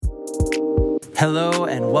Hello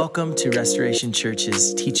and welcome to Restoration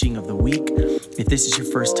Church's Teaching of the Week. If this is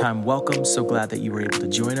your first time, welcome. So glad that you were able to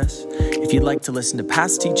join us. If you'd like to listen to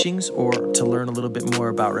past teachings or to learn a little bit more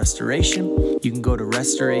about restoration, you can go to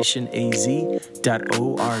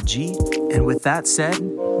restorationaz.org. And with that said,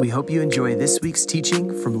 we hope you enjoy this week's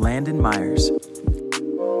teaching from Landon Myers.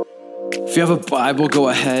 If you have a Bible, go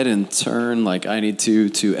ahead and turn like I need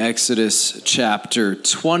to Exodus chapter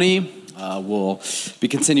 20. We'll be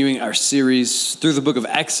continuing our series through the book of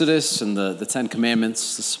Exodus and the Ten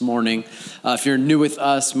Commandments this morning. If you're new with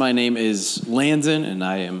us, my name is Landon, and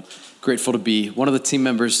I am grateful to be one of the team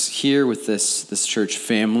members here with this church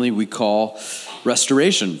family we call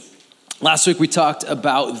Restoration. Last week we talked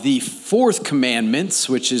about the fourth commandment,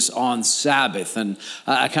 which is on Sabbath, and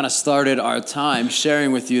I kind of started our time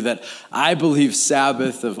sharing with you that I believe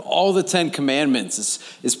Sabbath of all the Ten Commandments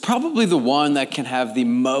is probably the one that can have the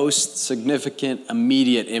most significant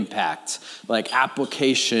immediate impact, like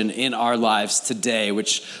application in our lives today,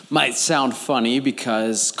 which might sound funny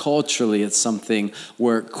because culturally it's something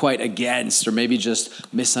we're quite against or maybe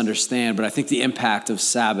just misunderstand, but I think the impact of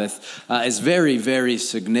Sabbath is very, very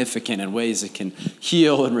significant in ways it can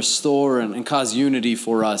heal and restore and cause unity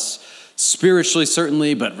for us spiritually,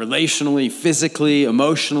 certainly, but relationally, physically,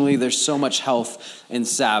 emotionally. There's so much health in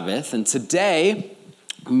Sabbath. And today,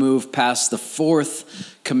 we move past the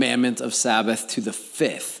fourth commandment of Sabbath to the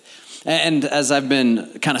fifth. And as I've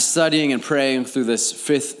been kind of studying and praying through this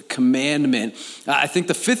fifth commandment, I think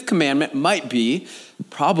the fifth commandment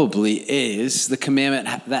probably is the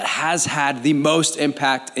commandment that has had the most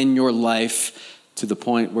impact in your life to the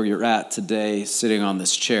point where you're at today sitting on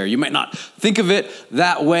this chair. You might not think of it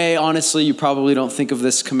that way. Honestly, you probably don't think of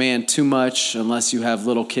this command too much unless you have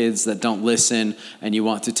little kids that don't listen and you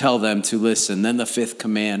want to tell them to listen. Then the fifth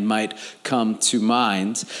command might come to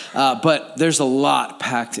mind. But there's a lot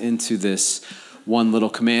packed into this one little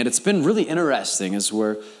command. It's been really interesting as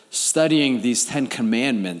we're studying these 10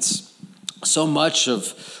 commandments. So much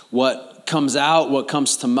of what comes out, what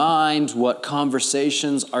comes to mind, what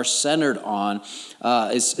conversations are centered on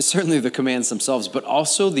is certainly the commands themselves, but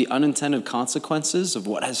also the unintended consequences of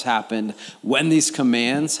what has happened when these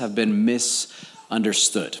commands have been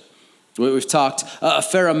misunderstood. We've talked a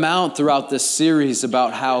fair amount throughout this series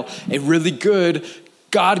about how a really good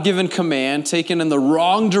God-given command taken in the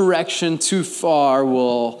wrong direction too far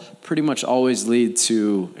will pretty much always lead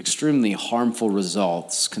to extremely harmful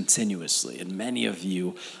results continuously. And many of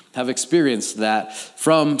you have experienced that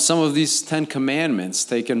from some of these 10 commandments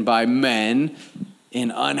taken by men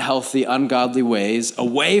in unhealthy, ungodly ways,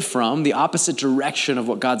 away from the opposite direction of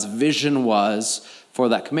what God's vision was for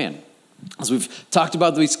that command. As we've talked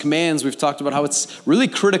about these commands, we've talked about how it's really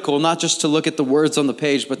critical not just to look at the words on the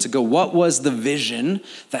page, but to go, what was the vision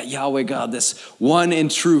that Yahweh God, this one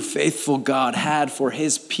and true faithful God, had for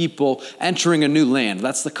his people entering a new land?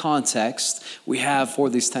 That's the context we have for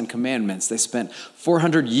these 10 commandments. They spent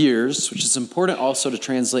 400 years, which is important also to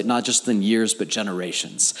translate not just in years, but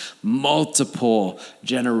generations. Multiple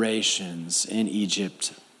generations in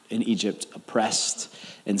Egypt, oppressed,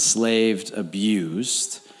 enslaved,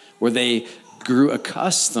 abused, where they grew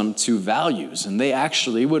accustomed to values. And they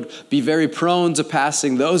actually would be very prone to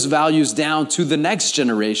passing those values down to the next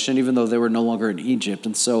generation, even though they were no longer in Egypt.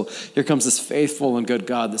 And so here comes this faithful and good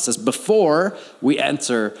God that says, before we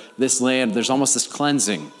enter this land, there's almost this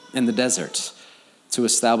cleansing in the desert to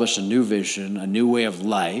establish a new vision, a new way of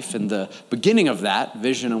life. And the beginning of that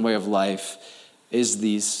vision and way of life is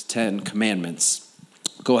these 10 commandments.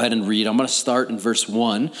 Go ahead and read. I'm going to start in verse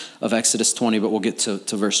 1 of Exodus 20, but we'll get to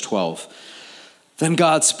verse 12. Then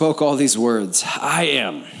God spoke all these words. I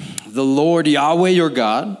am the Lord Yahweh your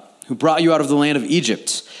God, who brought you out of the land of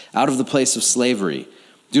Egypt, out of the place of slavery.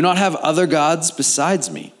 Do not have other gods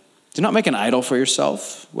besides me. Do not make an idol for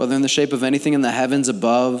yourself, whether in the shape of anything in the heavens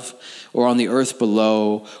above, or on the earth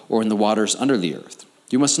below, or in the waters under the earth.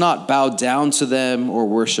 You must not bow down to them or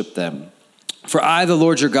worship them. For I, the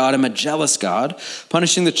Lord your God, am a jealous God,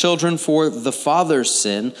 punishing the children for the father's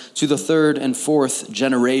sin to the third and fourth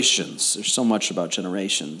generations. There's so much about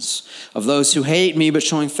generations. Of those who hate me, but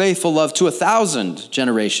showing faithful love to 1,000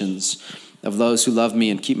 generations of those who love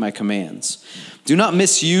me and keep my commands. Do not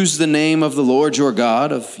misuse the name of the Lord your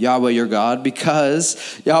God, of Yahweh your God,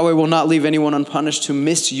 because Yahweh will not leave anyone unpunished who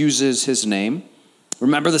misuses his name.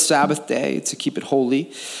 Remember the Sabbath day to keep it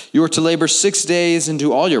holy. You are to labor 6 days and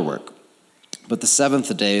do all your work. But the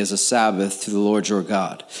seventh day is a Sabbath to the Lord your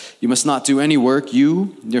God. You must not do any work,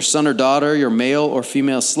 you, your son or daughter, your male or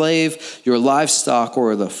female slave, your livestock,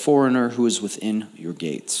 or the foreigner who is within your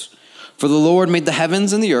gates. For the Lord made the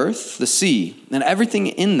heavens and the earth, the sea, and everything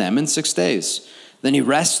in them in 6 days. Then he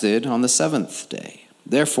rested on the seventh day.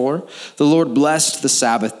 Therefore, the Lord blessed the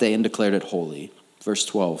Sabbath day and declared it holy. Verse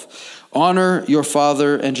 12, honor your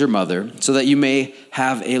father and your mother so that you may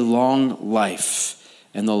have a long life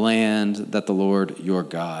in the land that the Lord your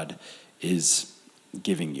God is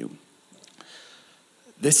giving you.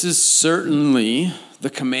 This is certainly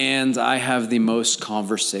the command I have the most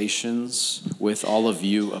conversations with all of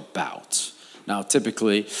you about. Now,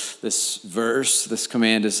 typically, this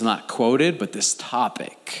command is not quoted, but this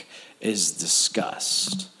topic is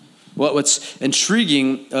discussed. What's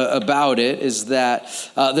intriguing about it is that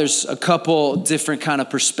there's a couple different kind of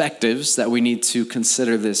perspectives that we need to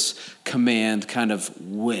consider this command kind of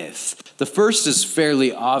with. The first is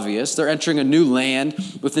fairly obvious. They're entering a new land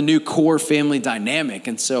with a new core family dynamic.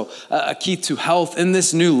 And so a key to health in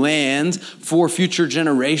this new land for future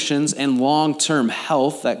generations and long-term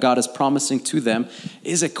health that God is promising to them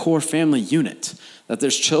is a core family unit. That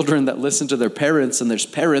there's children that listen to their parents and there's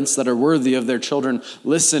parents that are worthy of their children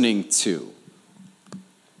listening to.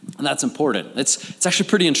 And that's important. It's actually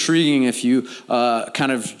pretty intriguing if you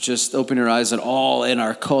kind of just open your eyes at all in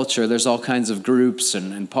our culture. There's all kinds of groups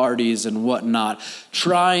and parties and whatnot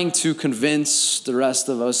trying to convince the rest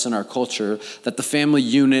of us in our culture that the family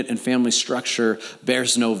unit and family structure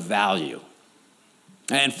bears no value.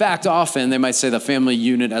 In fact, often they might say the family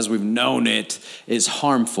unit as we've known it is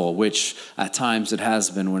harmful, which at times it has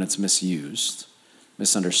been when it's misused,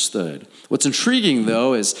 misunderstood. What's intriguing,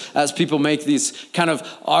 though, is as people make these kind of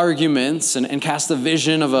arguments and cast the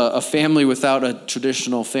vision of a family without a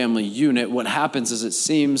traditional family unit, what happens is it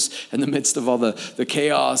seems in the midst of all the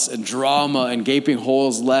chaos and drama and gaping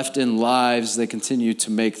holes left in lives, they continue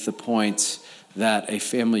to make the point that a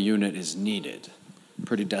family unit is needed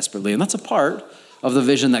pretty desperately. And that's a part of the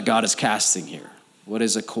vision that God is casting here. What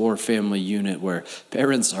is a core family unit where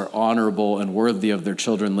parents are honorable and worthy of their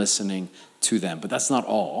children listening to them? But that's not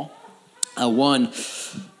all. One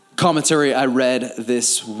commentary I read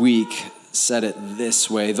this week said it this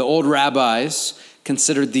way. The old rabbis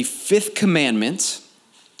considered the fifth commandment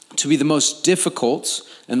to be the most difficult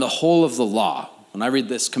in the whole of the law. When I read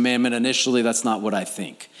this commandment initially, that's not what I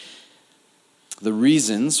think. The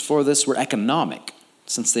reasons for this were economic,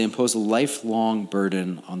 since they impose a lifelong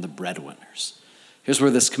burden on the breadwinners. Here's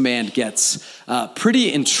where this command gets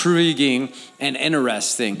pretty intriguing and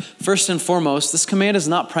interesting. First and foremost, this command is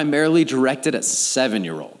not primarily directed at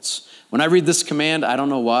 7-year-olds. When I read this command, I don't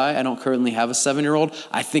know why. I don't currently have a 7-year-old.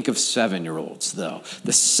 I think of 7-year-olds, though.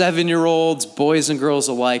 The 7-year-olds, boys and girls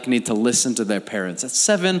alike, need to listen to their parents. At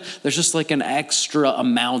 7, there's just like an extra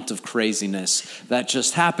amount of craziness that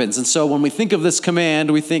just happens. And so when we think of this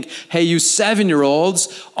command, we think, hey, you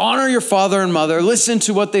 7-year-olds, honor your father and mother, listen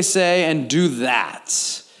to what they say, and do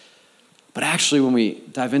that. But actually, when we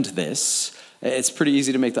dive into this, it's pretty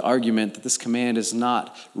easy to make the argument that this command is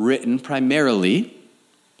not written primarily,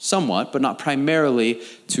 somewhat, but not primarily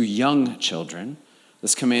to young children.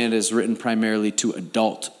 This command is written primarily to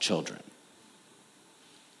adult children,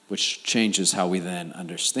 which changes how we then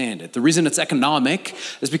understand it. The reason it's economic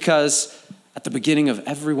is because at the beginning of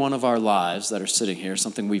every one of our lives that are sitting here,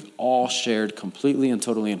 something we've all shared completely and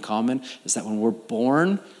totally in common is that when we're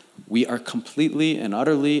born, we are completely and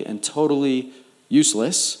utterly and totally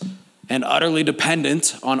useless and utterly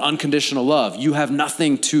dependent on unconditional love. You have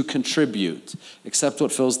nothing to contribute except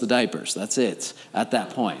what fills the diapers. That's it at that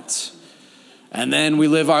point. And then we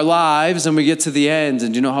live our lives and we get to the end.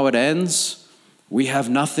 And do you know how it ends? We have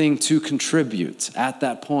nothing to contribute at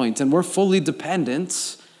that point. And we're fully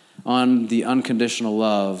dependent on the unconditional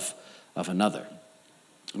love of another.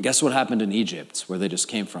 And guess what happened in Egypt, where they just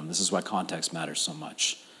came from? This is why context matters so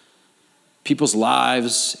much. People's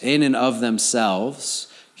lives in and of themselves,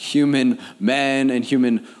 human men and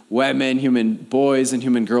human women, human boys and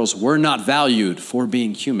human girls were not valued for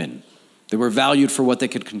being human. They were valued for what they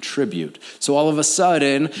could contribute. So all of a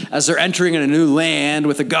sudden, as they're entering in a new land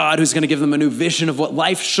with a God who's going to give them a new vision of what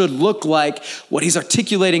life should look like, what he's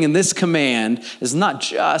articulating in this command is not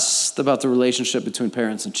just about the relationship between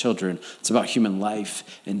parents and children. It's about human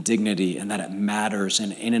life and dignity, and that it matters,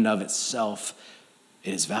 and in and of itself,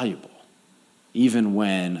 it is valuable, even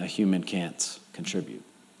when a human can't contribute.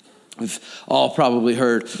 We've all probably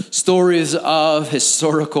heard stories of,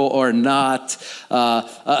 historical or not,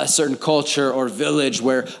 a certain culture or village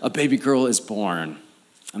where a baby girl is born,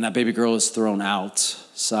 and that baby girl is thrown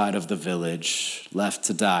outside of the village, left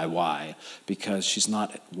to die. Why? Because she's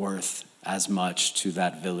not worth as much to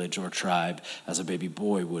that village or tribe as a baby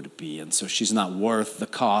boy would be. And so she's not worth the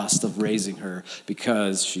cost of raising her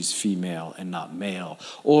because she's female and not male.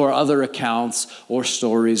 Or other accounts or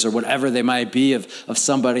stories or whatever they might be of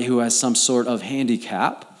somebody who has some sort of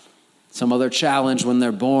handicap. some other challenge when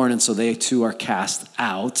they're born, and so they too are cast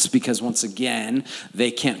out because, once again,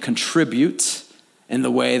 they can't contribute in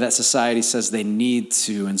the way that society says they need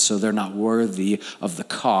to, and so they're not worthy of the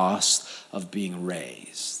cost of being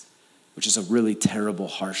raised, which is a really terrible,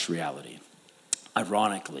 harsh reality.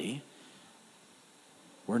 Ironically,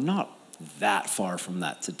 we're not that far from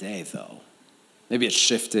that today, though. Maybe it's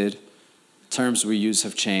shifted. Terms we use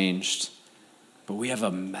have changed. But we have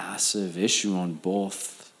a massive issue on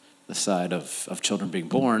both the side of children being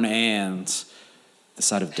born and the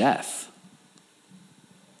side of death.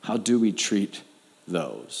 How do we treat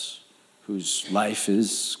those whose life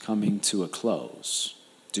is coming to a close?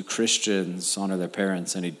 Do Christians honor their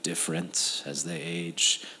parents any different as they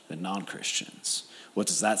age than non-Christians? What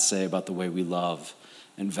does that say about the way we love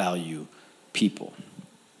and value people?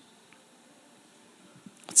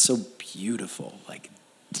 It's so beautiful, like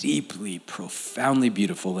deeply, profoundly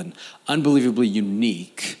beautiful and unbelievably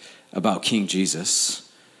unique about King Jesus.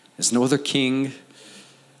 There's no other king,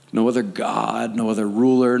 no other God, no other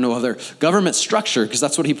ruler, no other government structure, because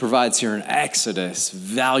that's what he provides here in Exodus,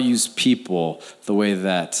 values people the way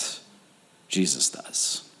that Jesus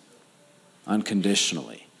does,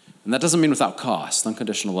 unconditionally. And that doesn't mean without cost.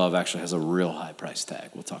 Unconditional love actually has a real high price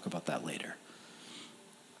tag. We'll talk about that later.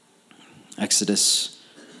 Exodus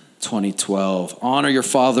 20:12. Honor your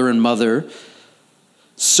father and mother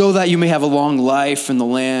so that you may have a long life in the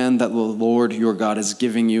land that the Lord your God is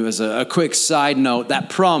giving you. As a quick side note,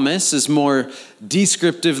 that promise is more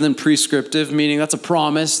descriptive than prescriptive, meaning that's a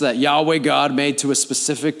promise that Yahweh God made to a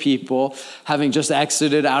specific people having just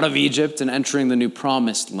exited out of Egypt and entering the new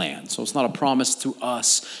promised land. So it's not a promise to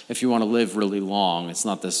us if you want to live really long. It's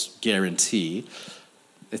not this guarantee.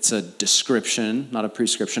 It's a description, not a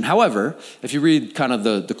prescription. However, if you read kind of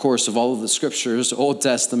the course of all of the scriptures, Old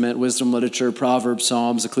Testament, wisdom literature, Proverbs,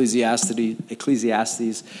 Psalms,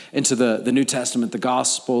 Ecclesiastes, into the New Testament, the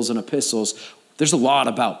Gospels and epistles, there's a lot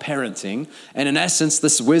about parenting. And in essence,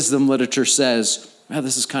 this wisdom literature says,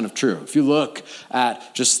 this is kind of true. If you look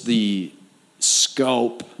at just the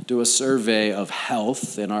scope, do a survey of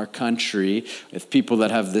health in our country, if people that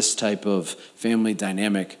have this type of family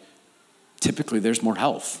dynamic, typically there's more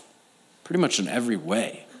health, pretty much in every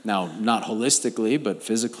way. Now, not holistically, but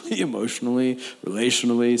physically, emotionally,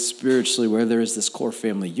 relationally, spiritually, where there is this core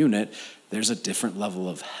family unit, there's a different level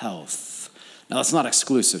of health. Now, that's not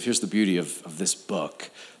exclusive. Here's the beauty of this book.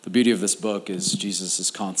 The beauty of this book is Jesus is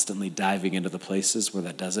constantly diving into the places where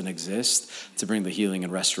that doesn't exist to bring the healing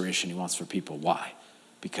and restoration he wants for people. Why?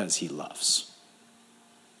 Because he loves.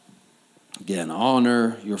 Again,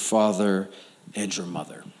 honor your father and your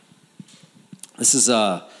mother. This is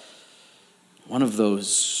one of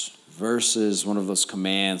those verses, one of those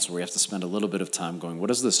commands where we have to spend a little bit of time going, what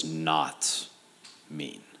does this not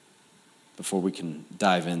mean? Before we can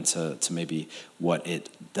dive into maybe what it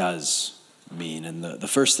does mean. And the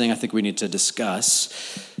first thing I think we need to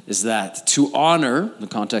discuss is that to honor, in the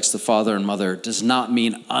context of father and mother, does not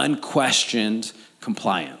mean unquestioned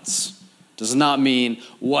compliance. Does not mean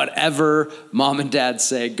whatever mom and dad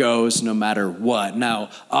say goes no matter what. Now,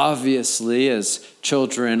 obviously, as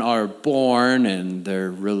children are born and they're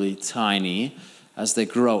really tiny, as they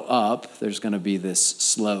grow up, there's going to be this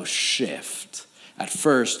slow shift. At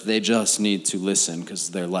first, they just need to listen because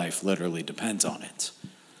their life literally depends on it.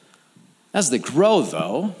 As they grow,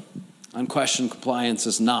 though, unquestioned compliance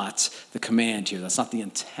is not the command here. That's not the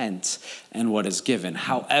intent and what is given.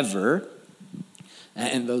 However,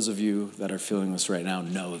 and those of you that are feeling this right now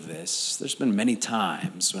know this. There's been many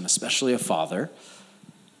times when especially a father,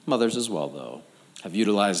 mothers as well though, have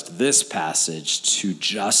utilized this passage to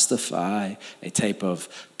justify a type of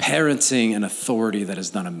parenting and authority that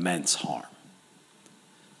has done immense harm.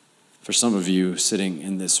 For some of you sitting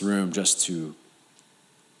in this room just to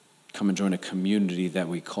come and join a community that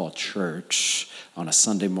we call church on a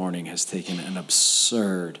Sunday morning has taken an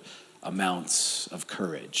absurd amount of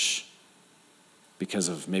courage. Because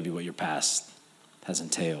of maybe what your past has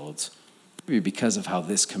entailed, maybe because of how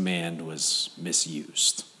this command was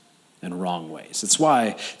misused in wrong ways. It's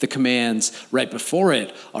why the commands right before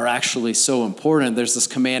it are actually so important. There's this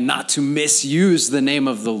command not to misuse the name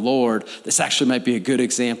of the Lord. This actually might be a good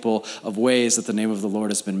example of ways that the name of the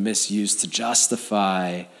Lord has been misused to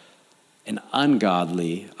justify an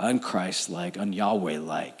ungodly, unchristlike,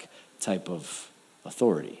 un-Yahweh-like type of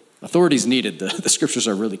authority. Authority is needed. The scriptures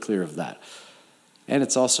are really clear of that. And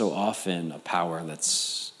it's also often a power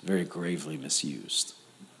that's very gravely misused.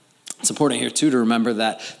 It's important here, too, to remember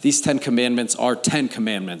that these 10 commandments are 10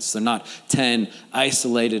 commandments. They're not 10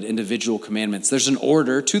 isolated individual commandments. There's an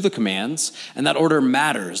order to the commands, and that order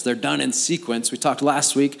matters. They're done in sequence. We talked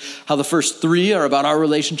last week how the first 3 are about our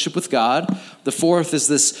relationship with God. The 4th is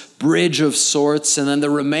this bridge of sorts, and then the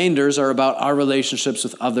remainders are about our relationships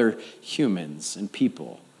with other humans and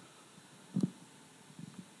people.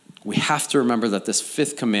 We have to remember that this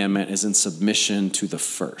 5th commandment is in submission to the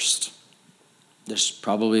first. There's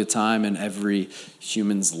probably a time in every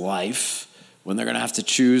human's life when they're going to have to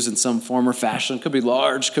choose in some form or fashion. Could be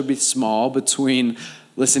large, could be small, between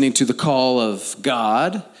listening to the call of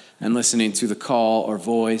God and listening to the call or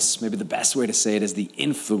voice. Maybe the best way to say it is the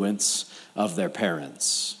influence of their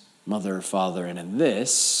parents, mother or father. And in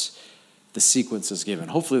this, the sequence is given.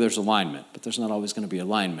 Hopefully there's alignment, but there's not always going to be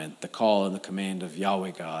alignment. The call and the command of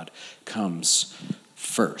Yahweh God comes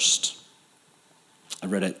first. I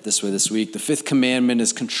read it this way this week. The 5th commandment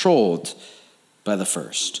is controlled by the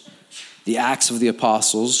first. The Acts of the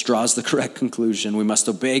Apostles draws the correct conclusion. We must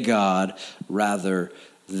obey God rather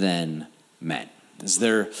than men. Is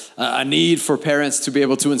there a need for parents to be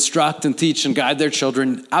able to instruct and teach and guide their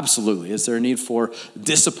children? Absolutely. Is there a need for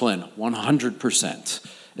discipline? 100%.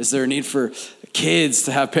 Is there a need for kids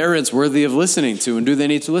to have parents worthy of listening to? And do they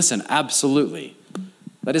need to listen? Absolutely.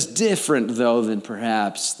 That is different, though, than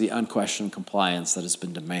perhaps the unquestioned compliance that has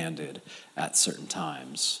been demanded at certain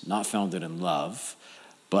times. Not founded in love,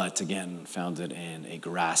 but again, founded in a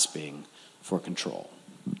grasping for control.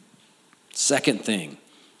 Second thing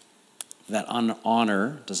that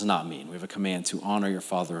honor does not mean. We have a command to honor your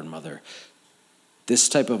father and mother. This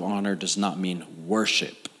type of honor does not mean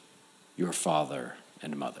worship your father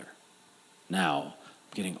and mother. Now,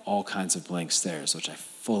 I'm getting all kinds of blank stares, which I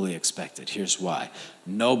fully expected. Here's why.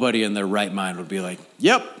 Nobody in their right mind would be like,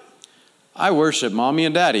 yep, I worship mommy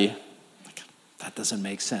and daddy. Like, that doesn't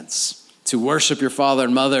make sense. To worship your father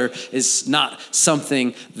and mother is not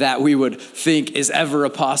something that we would think is ever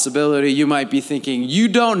a possibility. You might be thinking, you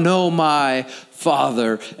don't know my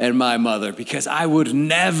father and my mother, because I would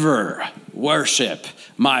never worship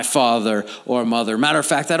my father or mother. Matter of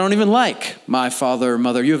fact, I don't even like my father or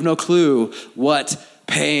mother. You have no clue what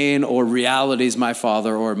pain or realities my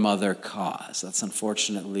father or mother cause. That's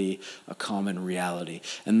unfortunately a common reality.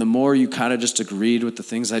 And the more you kind of just agreed with the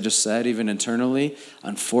things I just said, even internally,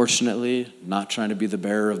 unfortunately, not trying to be the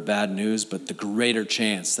bearer of bad news, but the greater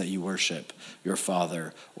chance that you worship your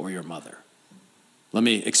father or your mother. Let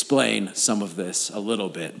me explain some of this a little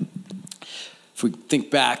bit. If we think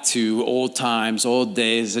back to old times, old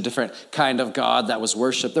days, a different kind of God that was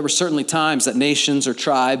worshipped, there were certainly times that nations or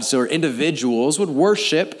tribes or individuals would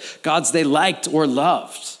worship gods they liked or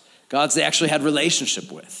loved, gods they actually had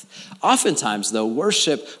relationship with. Oftentimes, though,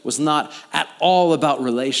 worship was not at all about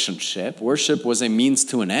relationship. Worship was a means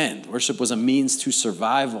to an end. Worship was a means to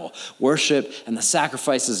survival. Worship and the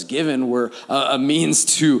sacrifices given were a means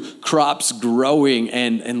to crops growing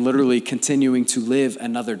and literally continuing to live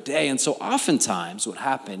another day. And so oftentimes what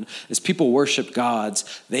happened is people worshiped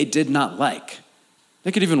gods they did not like.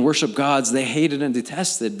 They could even worship gods they hated and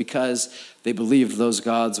detested because they believed those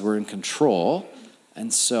gods were in control.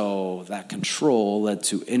 And so that control led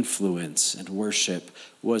to influence, and worship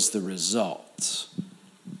was the result.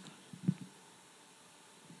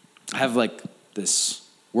 I have like this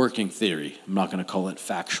working theory. I'm not going to call it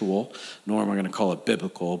factual, nor am I going to call it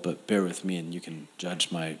biblical, but bear with me and you can judge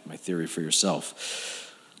my theory for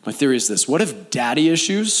yourself. My theory is this: what if daddy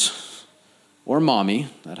issues, or mommy,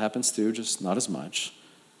 that happens too, just not as much,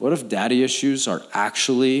 what if daddy issues are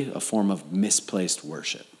actually a form of misplaced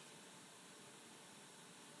worship?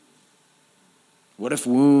 What if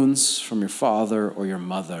wounds from your father or your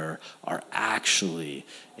mother are actually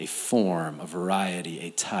a form, a variety,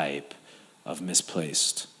 a type of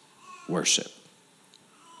misplaced worship?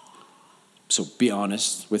 So be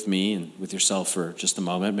honest with me and with yourself for just a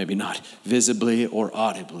moment, maybe not visibly or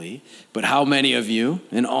audibly, but how many of you,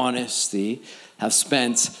 in honesty, have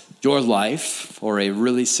spent your life, or a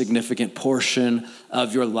really significant portion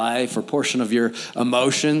of your life, or portion of your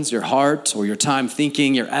emotions, your heart, or your time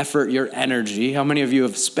thinking, your effort, your energy? How many of you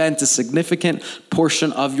have spent a significant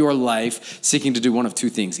portion of your life seeking to do one of two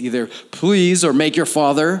things? Either please or make your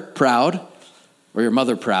father proud, or your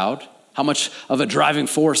mother proud. How much of a driving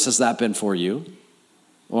force has that been for you?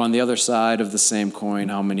 Or on the other side of the same coin,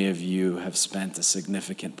 how many of you have spent a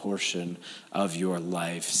significant portion of your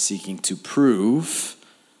life seeking to prove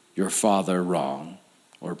your father wrong,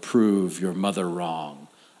 or prove your mother wrong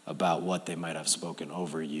about what they might have spoken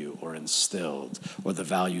over you or instilled, or the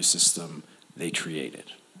value system they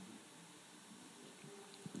created?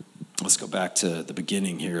 Let's go back to the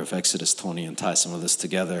beginning here of Exodus 20 and tie some of this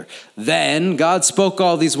together. Then God spoke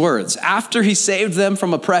all these words. After he saved them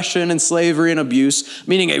from oppression and slavery and abuse,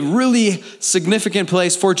 meaning a really significant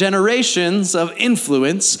place for generations of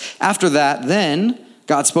influence. After that, then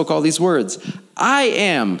God spoke all these words. I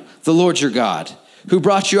am the Lord your God, who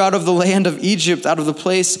brought you out of the land of Egypt, out of the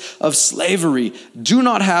place of slavery. Do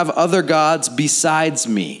not have other gods besides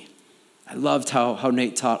me. I loved how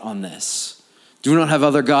Nate taught on this. Do not have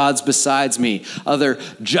other gods besides me, other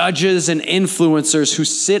judges and influencers who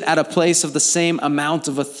sit at a place of the same amount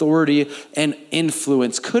of authority and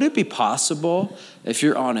influence. Could it be possible, if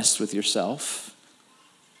you're honest with yourself,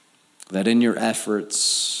 that in your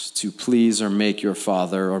efforts to please or make your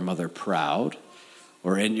father or mother proud,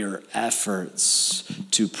 or in your efforts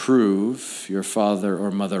to prove your father or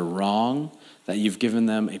mother wrong, that you've given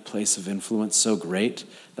them a place of influence so great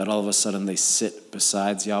that all of a sudden they sit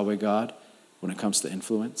beside Yahweh God when it comes to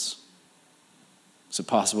influence? Is it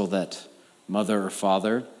possible that mother or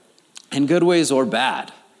father, in good ways or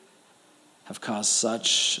bad, have caused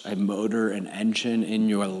such a motor and engine in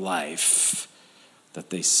your life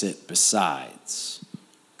that they sit besides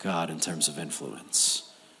God in terms of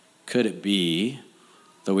influence? Could it be,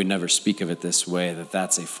 though we never speak of it this way, that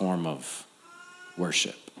that's a form of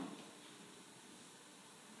worship?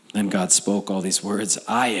 Then God spoke all these words.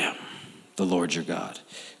 I am the Lord your God,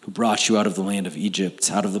 who brought you out of the land of Egypt,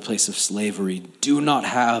 out of the place of slavery. Do not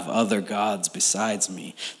have other gods besides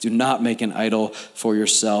me. Do not make an idol for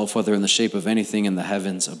yourself, whether in the shape of anything in the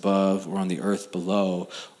heavens above, or on the earth below,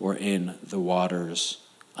 or in the waters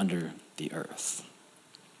under the earth.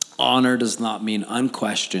 Honor does not mean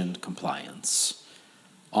unquestioned compliance.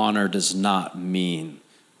 Honor does not mean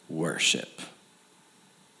worship.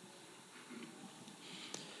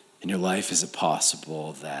 In your life, is it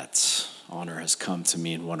possible that honor has come to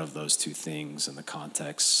mean one of those two things in the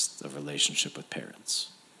context of relationship with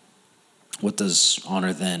parents? What does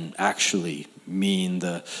honor then actually mean?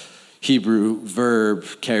 The Hebrew verb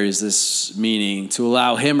carries this meaning: to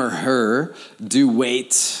allow him or her due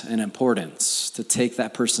weight and importance, to take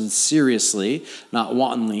that person seriously, not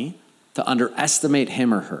wantonly, to underestimate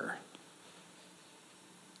him or her.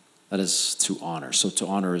 That is to honor. So to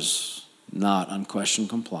honor is not unquestioned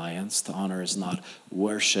compliance. To honor is not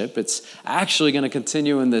worship. It's actually going to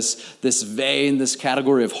continue in this vein, this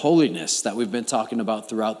category of holiness that we've been talking about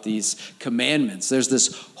throughout these commandments. There's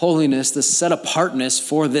this holiness, this set apartness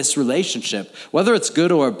for this relationship. Whether it's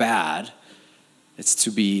good or bad, it's to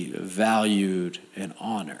be valued and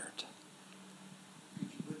honored.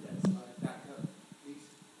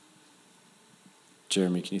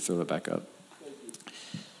 Jeremy, can you throw that back up?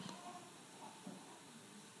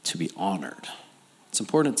 To be honored. It's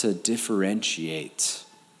important to differentiate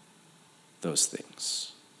those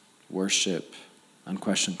things: worship,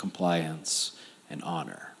 unquestioned compliance, and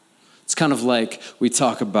honor. It's kind of like we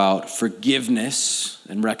talk about forgiveness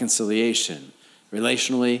and reconciliation.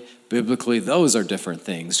 Relationally, biblically, those are different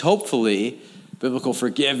things. Hopefully, biblical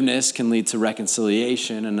forgiveness can lead to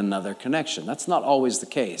reconciliation and another connection. That's not always the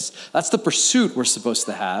case. That's the pursuit we're supposed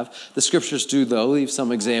to have. The scriptures do, though, leave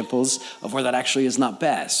some examples of where that actually is not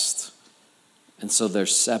best. And so they're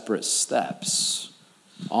separate steps.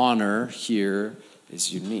 Honor here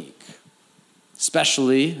is unique,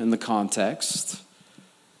 especially in the context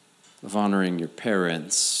of honoring your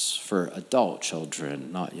parents for adult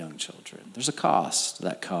children, not young children. There's a cost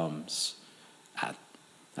that comes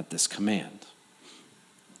at this command.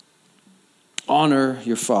 Honor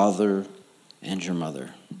your father and your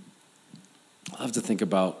mother. I love to think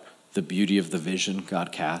about the beauty of the vision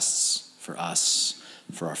God casts for us,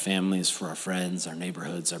 for our families, for our friends, our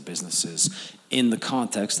neighborhoods, our businesses, in the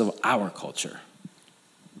context of our culture.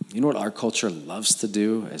 You know what our culture loves to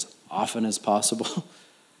do as often as possible?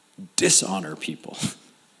 Dishonor people.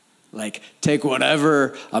 Like, take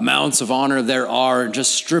whatever amounts of honor there are and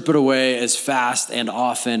just strip it away as fast and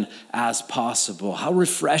often as possible. How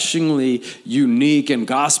refreshingly unique and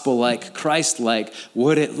gospel-like, Christ-like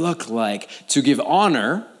would it look like to give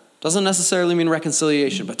honor? Doesn't necessarily mean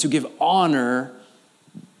reconciliation, but to give honor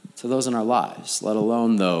to those in our lives, let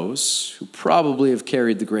alone those who probably have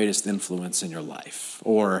carried the greatest influence in your life,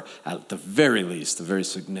 or at the very least, a very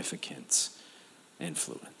significant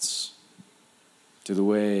influence. Do the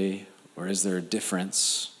way, or is there a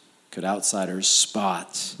difference? Could outsiders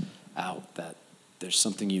spot out that there's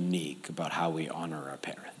something unique about how we honor our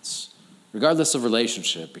parents? Regardless of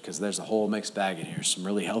relationship, because there's a whole mixed bag in here. Some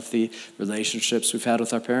really healthy relationships we've had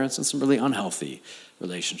with our parents and some really unhealthy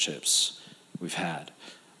relationships we've had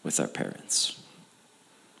with our parents.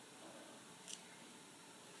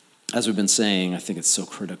 As we've been saying, I think it's so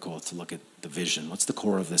critical to look at the vision? What's the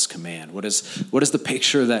core of this command? What is the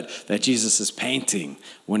picture that Jesus is painting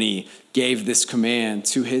when he gave this command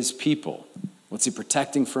to his people? What's he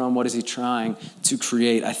protecting from? What is he trying to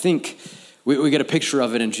create? I think we get a picture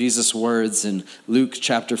of it in Jesus' words in Luke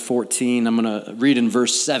chapter 14. I'm going to read in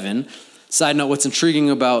verse 7. Side note, what's intriguing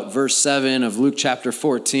about verse 7 of Luke chapter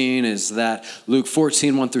 14 is that Luke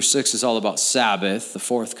 14, 1 through 6 is all about Sabbath, the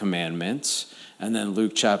fourth commandment. And then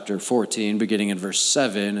Luke chapter 14, beginning in verse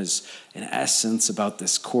 7, is in essence about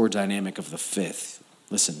this core dynamic of the fifth.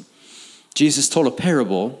 Listen, Jesus told a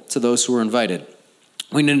parable to those who were invited.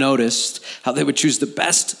 We noticed how they would choose the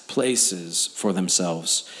best places for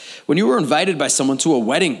themselves. When you were invited by someone to a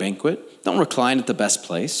wedding banquet, don't recline at the best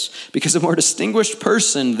place, because a more distinguished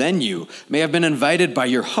person than you may have been invited by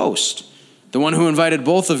your host. The one who invited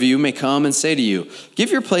both of you may come and say to you,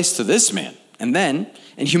 "Give your place to this man," and then,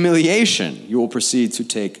 in humiliation, you will proceed to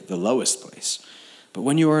take the lowest place. But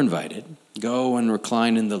when you are invited, go and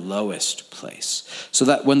recline in the lowest place, so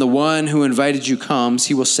that when the one who invited you comes,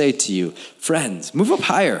 he will say to you, "Friends, move up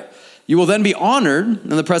higher." You will then be honored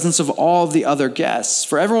in the presence of all the other guests.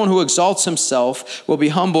 For everyone who exalts himself will be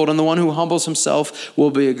humbled, and the one who humbles himself will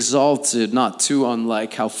be exalted, not too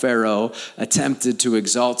unlike how Pharaoh attempted to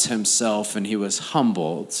exalt himself and he was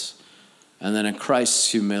humbled. And then in Christ's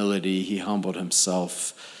humility, he humbled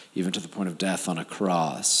himself even to the point of death on a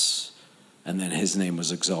cross. And then his name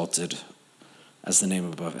was exalted as the name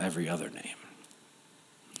above every other name.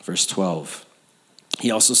 Verse 12,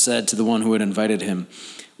 he also said to the one who had invited him,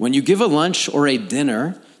 "When you give a lunch or a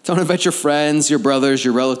dinner, don't invite your friends, your brothers,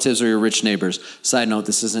 your relatives, or your rich neighbors." Side note,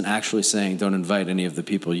 this isn't actually saying don't invite any of the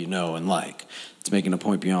people you know and like. It's making a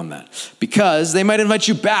point beyond that. Because they might invite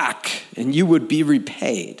you back and you would be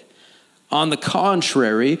repaid. On the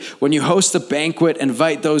contrary, when you host a banquet,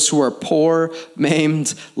 invite those who are poor,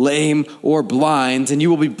 maimed, lame, or blind, and you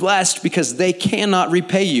will be blessed because they cannot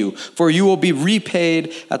repay you, for you will be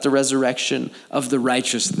repaid at the resurrection of the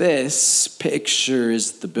righteous. This picture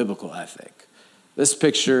is the biblical ethic. This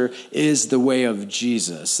picture is the way of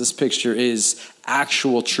Jesus. This picture is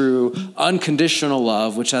actual, true, unconditional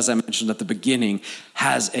love, which, as I mentioned at the beginning,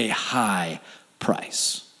 has a high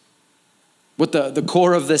price. What the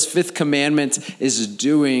core of this fifth commandment is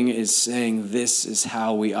doing is saying this is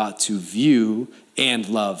how we ought to view and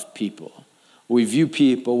love people. We view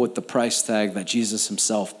people with the price tag that Jesus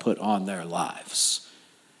himself put on their lives,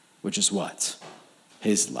 which is what?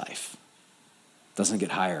 His life. Doesn't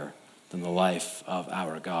get higher than the life of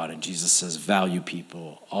our God. And Jesus says value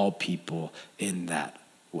people, all people, in that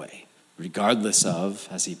way, regardless of,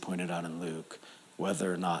 as he pointed out in Luke,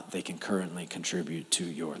 whether or not they can currently contribute to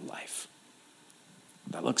your life.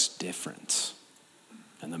 That looks different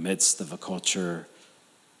in the midst of a culture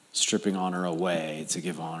stripping honor away to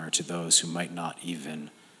give honor to those who might not even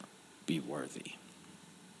be worthy.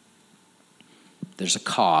 There's a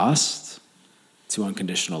cost to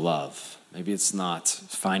unconditional love. Maybe it's not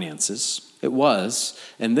finances. It was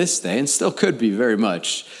in this day and still could be very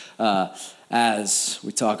much as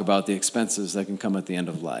we talk about the expenses that can come at the end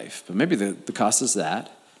of life. But maybe the cost is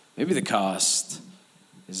that. Maybe the cost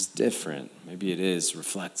is different. Maybe it is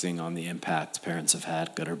reflecting on the impact parents have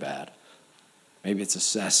had, good or bad. Maybe it's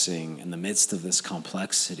assessing in the midst of this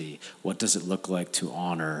complexity, what does it look like to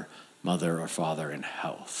honor mother or father in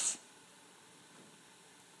health?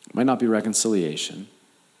 It might not be reconciliation,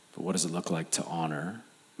 but what does it look like to honor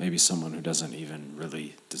maybe someone who doesn't even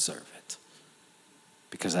really deserve it?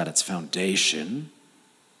 Because at its foundation,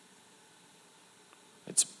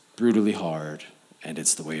 it's brutally hard, and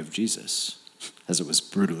it's the way of Jesus. As it was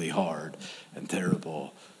brutally hard and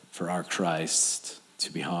terrible for our Christ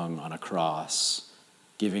to be hung on a cross,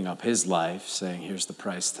 giving up his life, saying, here's the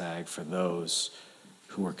price tag for those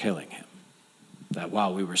who were killing him. That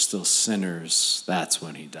while we were still sinners, that's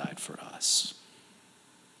when he died for us.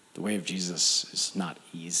 The way of Jesus is not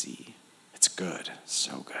easy. It's good,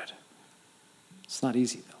 so good. It's not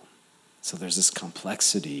easy, though. So there's this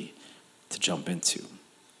complexity to jump into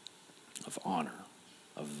of honor,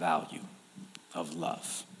 of value, of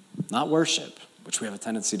love. Not worship, which we have a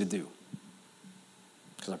tendency to do.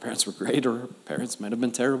 Because our parents were great, or our parents might have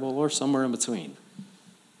been terrible, or somewhere in between.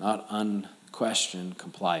 Not unquestioned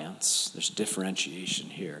compliance. There's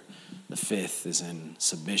differentiation here. The fifth is in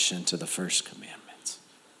submission to the first commandment.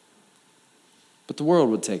 But the world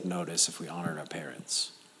would take notice if we honored our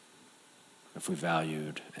parents, if we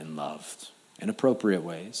valued and loved in appropriate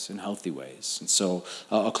ways, in healthy ways. And so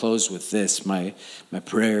I'll close with this. My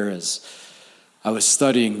prayer is, I was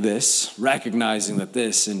studying this, recognizing that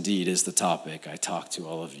this indeed is the topic I talk to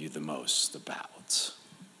all of you the most about.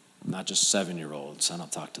 Not just 7-year-olds, I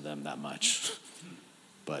don't talk to them that much,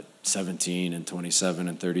 but 17 and 27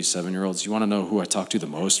 and 37-year-olds, you want to know who I talk to the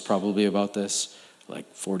most probably about this? Like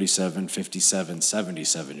 47, 57,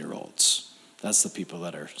 77-year-olds. That's the people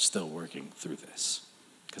that are still working through this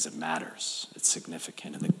because it matters. It's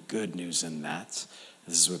significant. And the good news in that,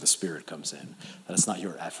 this is where the Spirit comes in. That it's not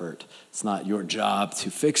your effort. It's not your job to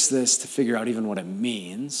fix this, to figure out even what it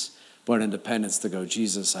means, but independence to go,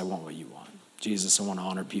 Jesus, I want what you want. Jesus, I want to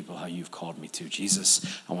honor people how you've called me to. Jesus,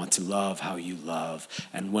 I want to love how you love.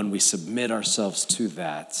 And when we submit ourselves to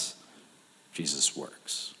that, Jesus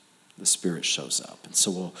works. The Spirit shows up. And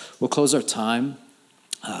so we'll close our time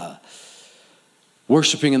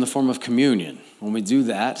worshiping in the form of communion. When we do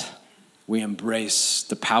that, we embrace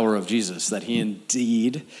the power of Jesus, that he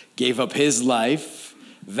indeed gave up his life,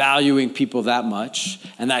 valuing people that much,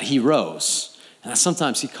 and that he rose. And that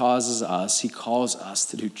sometimes he calls us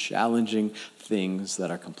to do challenging things that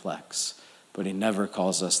are complex, but he never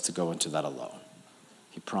calls us to go into that alone.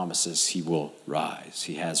 He promises he will rise.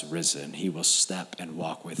 He has risen. He will step and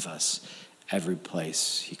walk with us every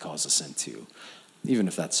place he calls us into, even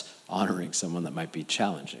if that's honoring someone that might be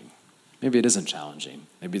challenging. Maybe it isn't challenging.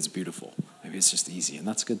 Maybe it's beautiful. Maybe it's just easy, and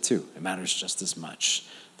that's good too. It matters just as much.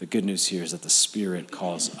 The good news here is that the Spirit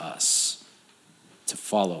calls us to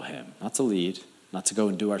follow him, not to lead, not to go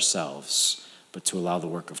and do ourselves, but to allow the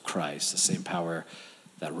work of Christ, the same power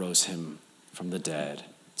that rose him from the dead,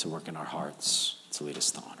 to work in our hearts, to lead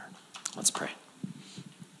us to honor. Let's pray.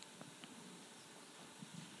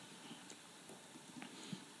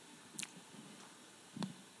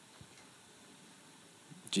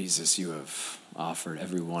 Jesus, you have offered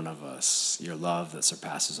every one of us your love that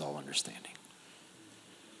surpasses all understanding.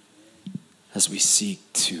 As we seek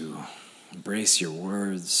to embrace your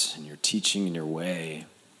words and your teaching and your way,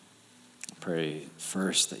 I pray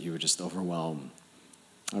first that you would just overwhelm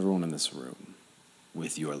everyone in this room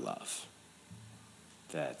with your love.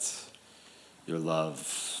 That your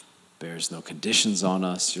love bears no conditions on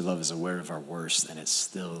us. Your love is aware of our worst, and it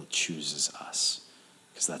still chooses us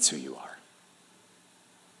because that's who you are.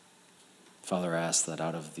 Father, I ask that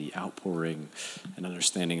out of the outpouring and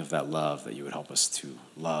understanding of that love, that you would help us to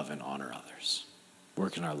love and honor others.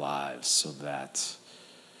 Work in our lives so that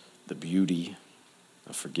the beauty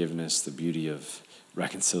of forgiveness, the beauty of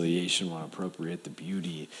reconciliation when appropriate, the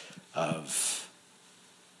beauty of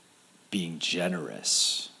being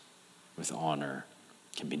generous with honor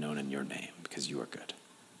can be known in your name because you are good.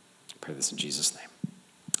 I pray this in Jesus' name.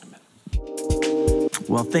 Amen.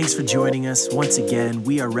 Well, thanks for joining us. Once again,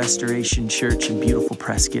 we are Restoration Church in beautiful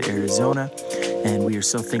Prescott, Arizona, and we are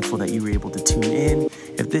so thankful that you were able to tune in.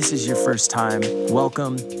 If this is your first time,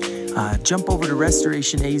 welcome. Jump over to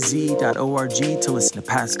restorationaz.org to listen to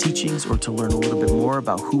past teachings or to learn a little bit more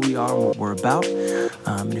about who we are and what we're about.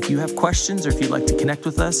 And if you have questions or if you'd like to connect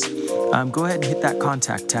with us, go ahead and hit that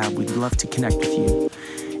contact tab. We'd love to connect with you.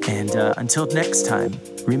 And until next time,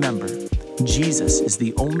 remember, Jesus is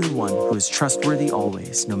the only one who is trustworthy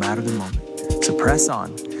always, no matter the moment. So press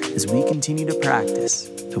on as we continue to practice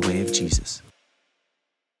the way of Jesus.